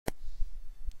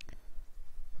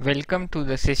Welcome to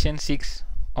the session 6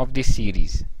 of this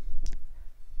series.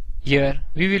 Here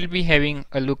we will be having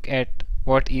a look at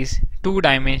what is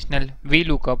two-dimensional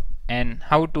Vlookup and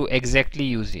how to exactly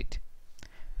use it.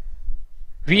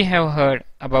 We have heard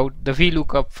about the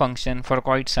Vlookup function for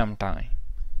quite some time,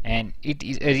 and it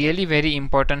is a really very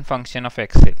important function of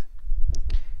Excel.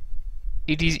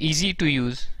 It is easy to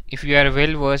use if you are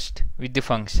well versed with the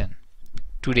function.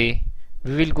 Today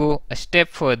we will go a step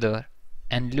further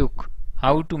and look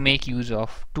how to make use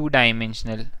of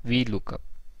two-dimensional Vlookup.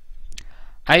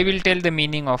 I will tell the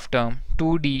meaning of term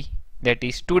 2D, that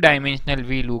is two-dimensional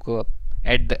Vlookup,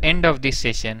 at the end of this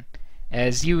session,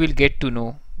 as you will get to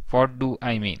know what do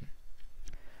I mean.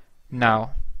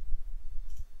 Now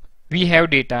we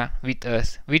have data with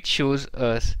us which shows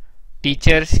us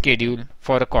teacher schedule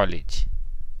for a college.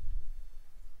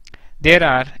 There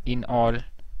are in all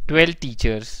 12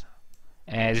 teachers,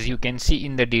 as you can see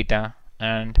in the data,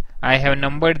 and I have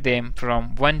numbered them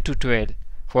from 1 to 12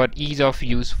 for ease of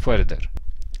use further.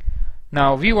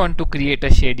 Now we want to create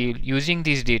a schedule using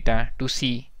this data to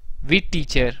see which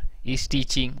teacher is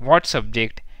teaching what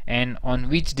subject and on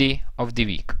which day of the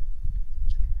week.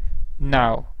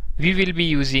 Now we will be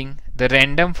using the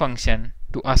random function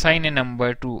to assign a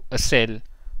number to a cell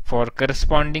for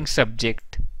corresponding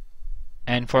subject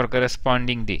and for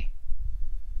corresponding day.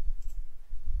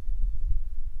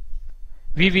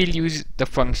 We will use the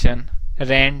function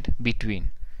rand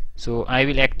between. So I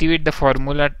will activate the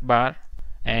formula bar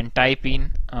and type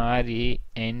in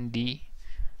RAND,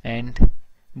 and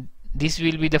this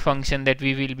will be the function that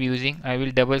we will be using. I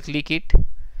will double click it.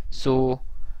 So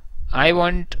I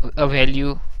want a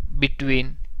value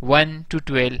between 1 to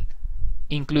 12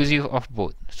 inclusive of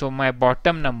both. So my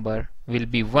bottom number will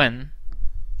be 1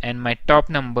 and my top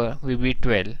number will be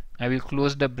 12. I will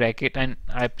close the bracket and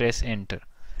I press enter.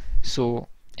 So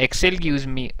Excel gives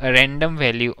me a random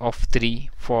value of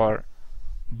 3 for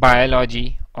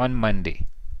biology on Monday.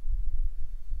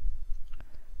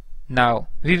 Now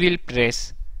we will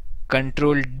press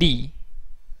Ctrl D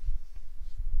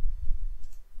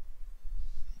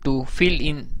to fill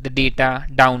in the data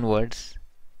downwards.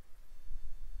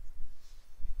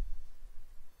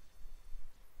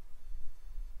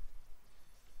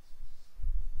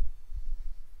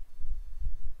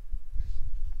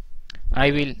 I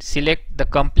will select the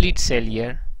complete cell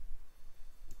here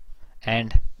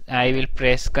and I will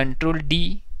press Ctrl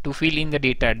D to fill in the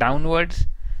data downwards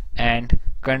and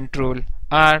Ctrl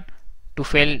R to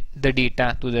fill the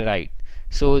data to the right.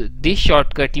 So this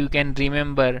shortcut you can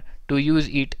remember to use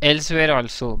it elsewhere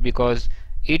also, because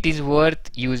it is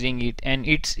worth using it and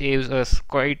it saves us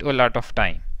quite a lot of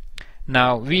time.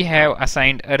 Now we have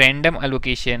assigned a random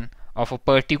allocation of a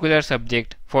particular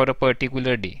subject for a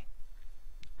particular day.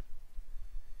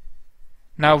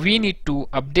 Now we need to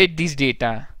update this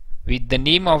data with the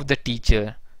name of the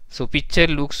teacher so picture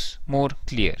looks more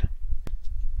clear.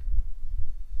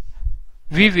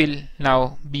 We will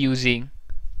now be using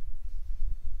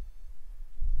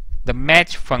the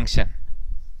match function.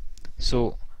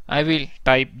 So I will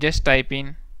just type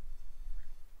in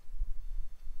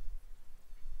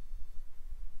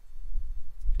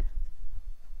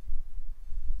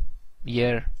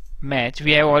here match.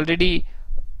 We have already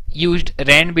used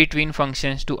rand between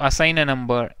functions to assign a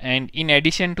number, and in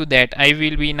addition to that I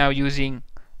will be now using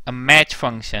a match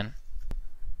function.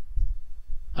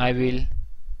 I will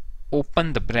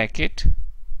open the bracket.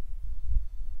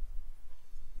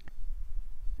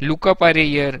 Lookup array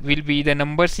here will be the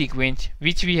number sequence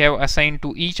which we have assigned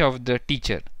to each of the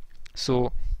teacher.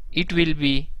 So it will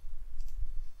be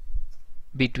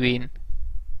between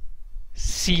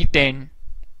C10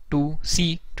 to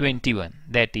C21,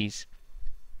 that is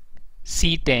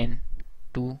C10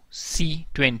 to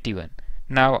C21.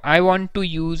 Now I want to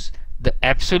use the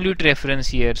absolute reference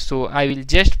here, so I will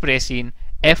just press in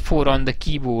F4 on the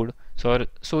keyboard,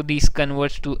 so this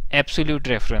converts to absolute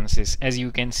references, as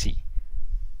you can see.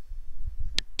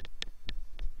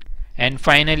 And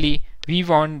finally we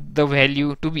want the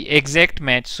value to be exact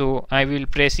match, so I will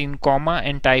press in comma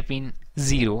and type in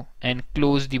 0 and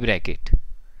close the bracket.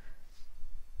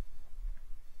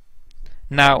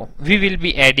 Now we will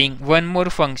be adding one more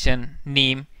function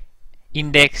named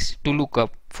index to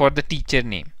lookup for the teacher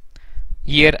name.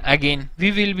 Here again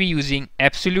we will be using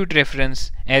absolute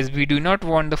reference, as we do not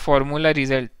want the formula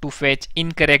result to fetch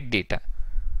incorrect data.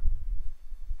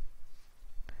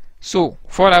 So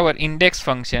for our index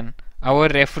function, our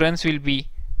reference will be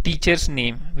teacher's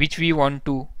name which we want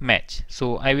to match.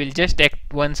 So I will just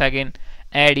once again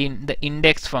add in the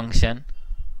index function,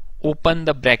 open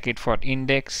the bracket for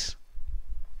index,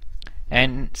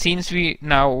 and since we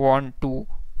now want to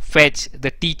fetch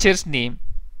the teacher's name,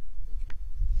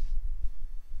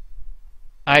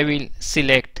 I will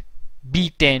select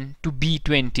B10 to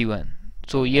B21.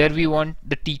 So here we want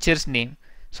the teacher's name.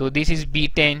 So this is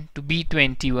B10 to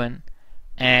B21,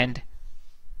 and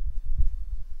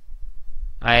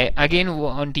I again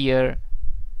want here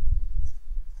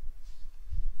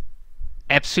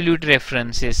absolute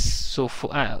references. So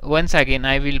once again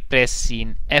I will press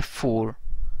in F4.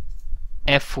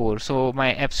 So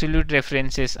my absolute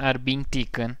references are being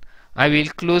taken. I will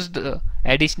close the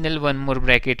additional one more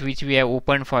bracket which we have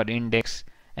opened for index,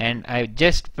 and I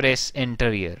just press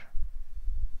enter here.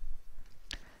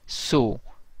 So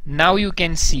now you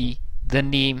can see the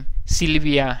name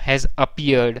Sylvia has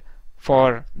appeared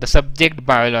for the subject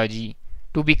biology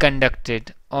to be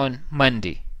conducted on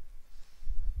Monday.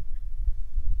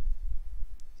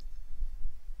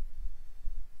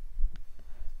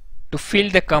 To fill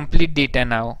the complete data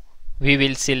now, we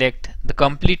will select the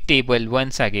complete table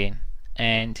once again,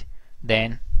 and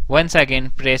then once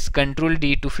again press Ctrl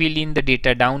D to fill in the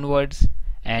data downwards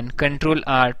and Ctrl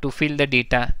R to fill the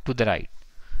data to the right.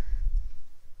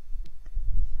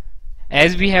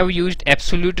 As we have used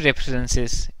absolute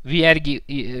references, we are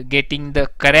getting the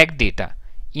correct data.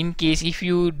 In case if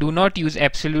you do not use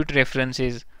absolute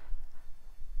references,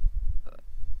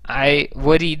 I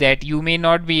worry that you may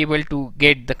not be able to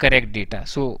get the correct data.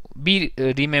 So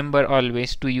remember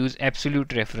always to use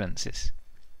absolute references.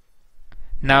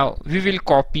 Now we will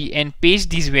copy and paste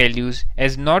these values,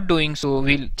 as not doing so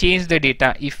will change the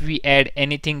data if we add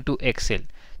anything to Excel.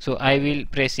 So I will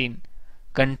press in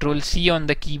Ctrl C on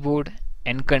the keyboard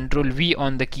and Ctrl V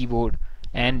on the keyboard,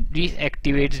 and this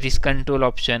activates this control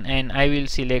option, and I will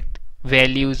select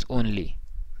values only.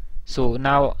 So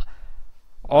now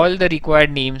all the required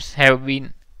names have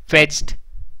been fetched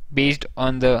based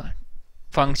on the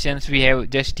functions we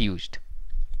have just used.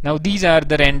 Now these are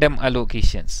the random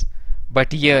allocations,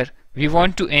 but here we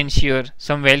want to ensure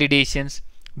some validations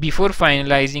before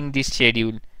finalizing this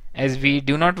schedule, as we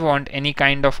do not want any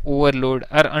kind of overload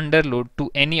or underload to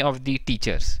any of the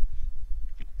teachers.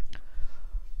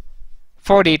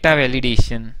 For data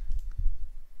validation,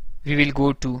 we will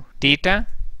go to data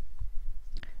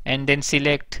and then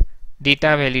select data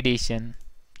validation.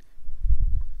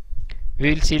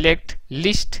 We will select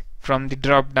list from the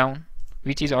drop down,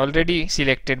 which is already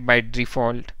selected by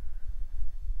default,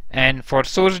 and for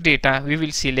source data we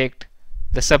will select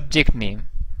the subject name,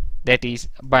 that is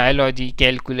biology,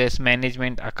 calculus,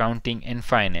 management, accounting and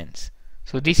finance.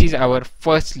 So this is our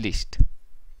first list.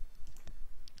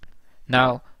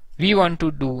 Now we want to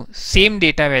do same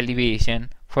data validation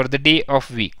for the day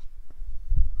of week.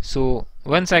 So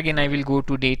once again I will go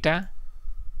to data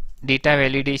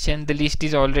validation. The list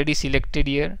is already selected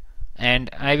here,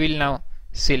 and I will now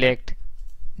select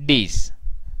days,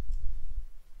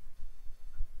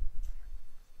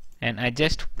 and I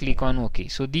just click on OK.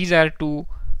 So these are two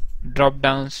drop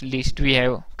downs list we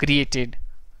have created.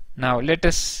 Now let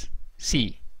us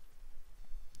see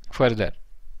further.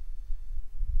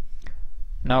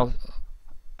 Now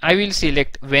I will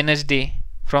select Wednesday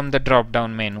from the drop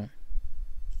down menu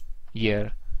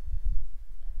here,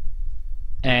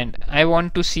 and I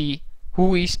want to see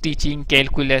who is teaching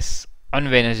calculus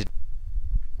on Wednesday.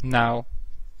 Now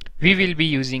we will be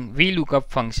using Vlookup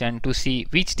function to see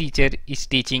which teacher is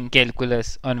teaching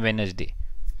calculus on Wednesday.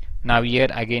 Now here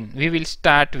again we will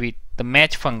start with the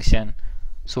match function.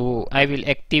 So I will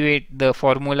activate the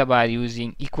formula bar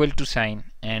using equal to sign,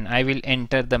 and I will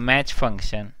enter the match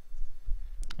function,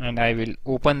 and I will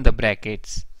open the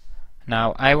brackets.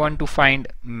 Now I want to find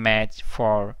match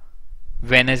for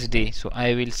Wednesday, so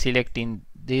I will select in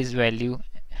this value,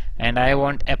 and I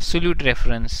want absolute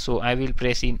reference, so I will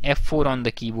press in F4 on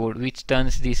the keyboard, which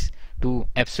turns this to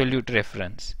absolute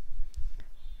reference.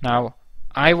 Now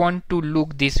I want to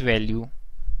look this value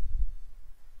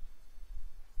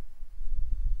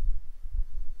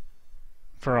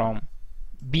from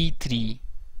B3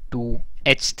 to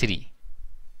H3.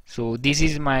 So this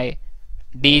is my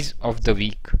days of the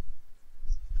week,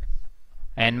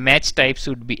 and match type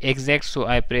should be exact, so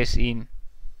I press in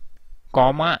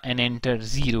comma and enter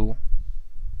 0.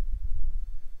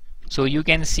 So you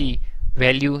can see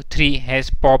value 3 has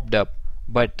popped up,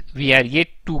 but we are yet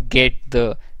to get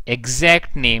the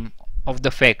exact name of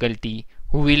the faculty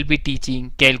who will be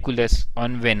teaching calculus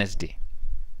on Wednesday.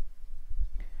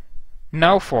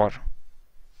 Now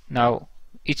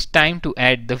it's time to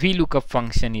add the Vlookup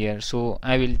function here, so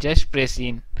I will just press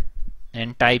in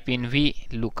and type in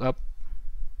Vlookup,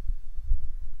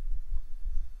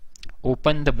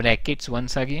 open the brackets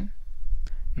once again.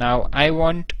 Now I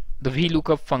want the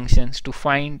Vlookup functions to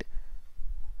find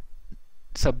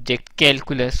subject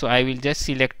calculus, so I will just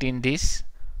select in this,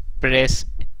 press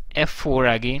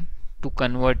F4 again to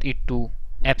convert it to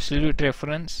absolute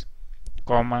reference,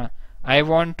 comma, I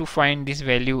want to find this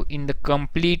value in the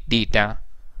complete data,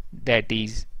 that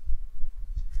is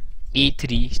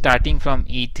A3, starting from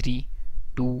A3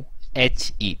 to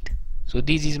H8. So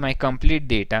this is my complete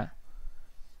data.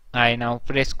 I now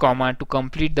press comma to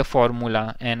complete the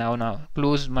formula, and I now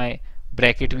close my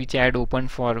bracket which I had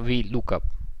opened for Vlookup,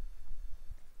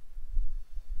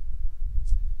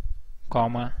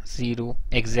 comma 0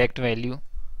 exact value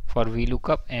for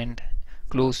Vlookup, and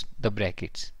close the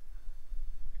brackets.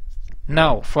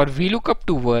 Now for Vlookup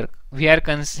to work, we have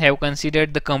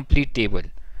considered the complete table.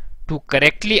 To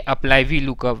correctly apply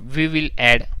Vlookup, we will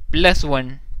add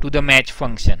 +1 to the match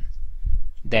function,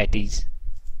 that is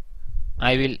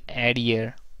I will add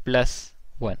here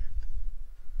 +1,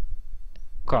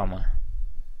 comma,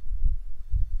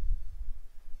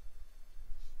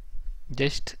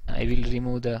 just I will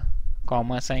remove the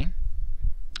comma sign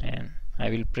and I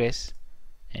will press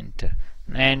enter,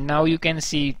 and now you can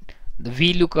see the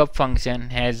Vlookup function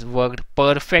has worked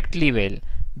perfectly well,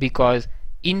 because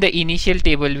in the initial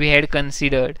table we had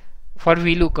considered, for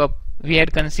Vlookup we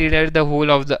had considered the whole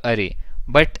of the array,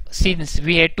 but since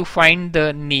we had to find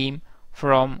the name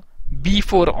from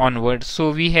B4 onwards, so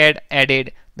we had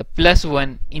added the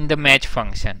 +1 in the match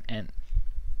function. And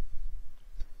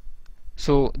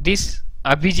so this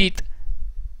Abhijit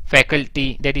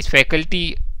faculty, that is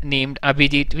faculty named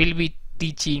Abhijit, will be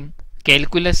teaching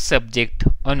calculus subject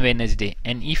on Wednesday,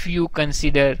 and if you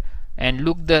consider and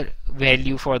look the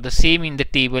value for the same in the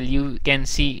table, you can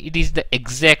see it is the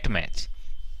exact match.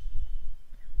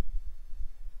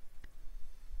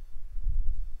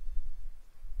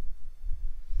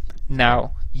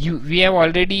 Now we have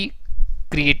already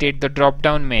created the drop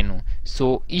down menu,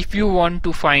 so if you want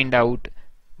to find out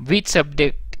which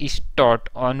subject is taught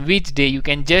on which day, you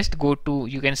can just go to,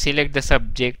 you can select the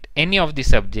subject, any of the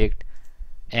subject,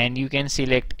 and you can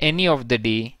select any of the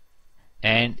day,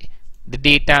 and the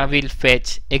data will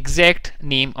fetch exact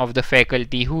name of the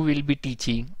faculty who will be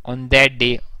teaching on that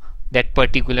day that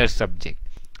particular subject.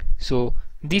 So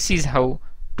this is how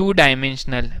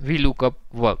two-dimensional VLOOKUP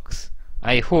works.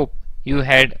 I hope you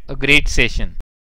had a great session.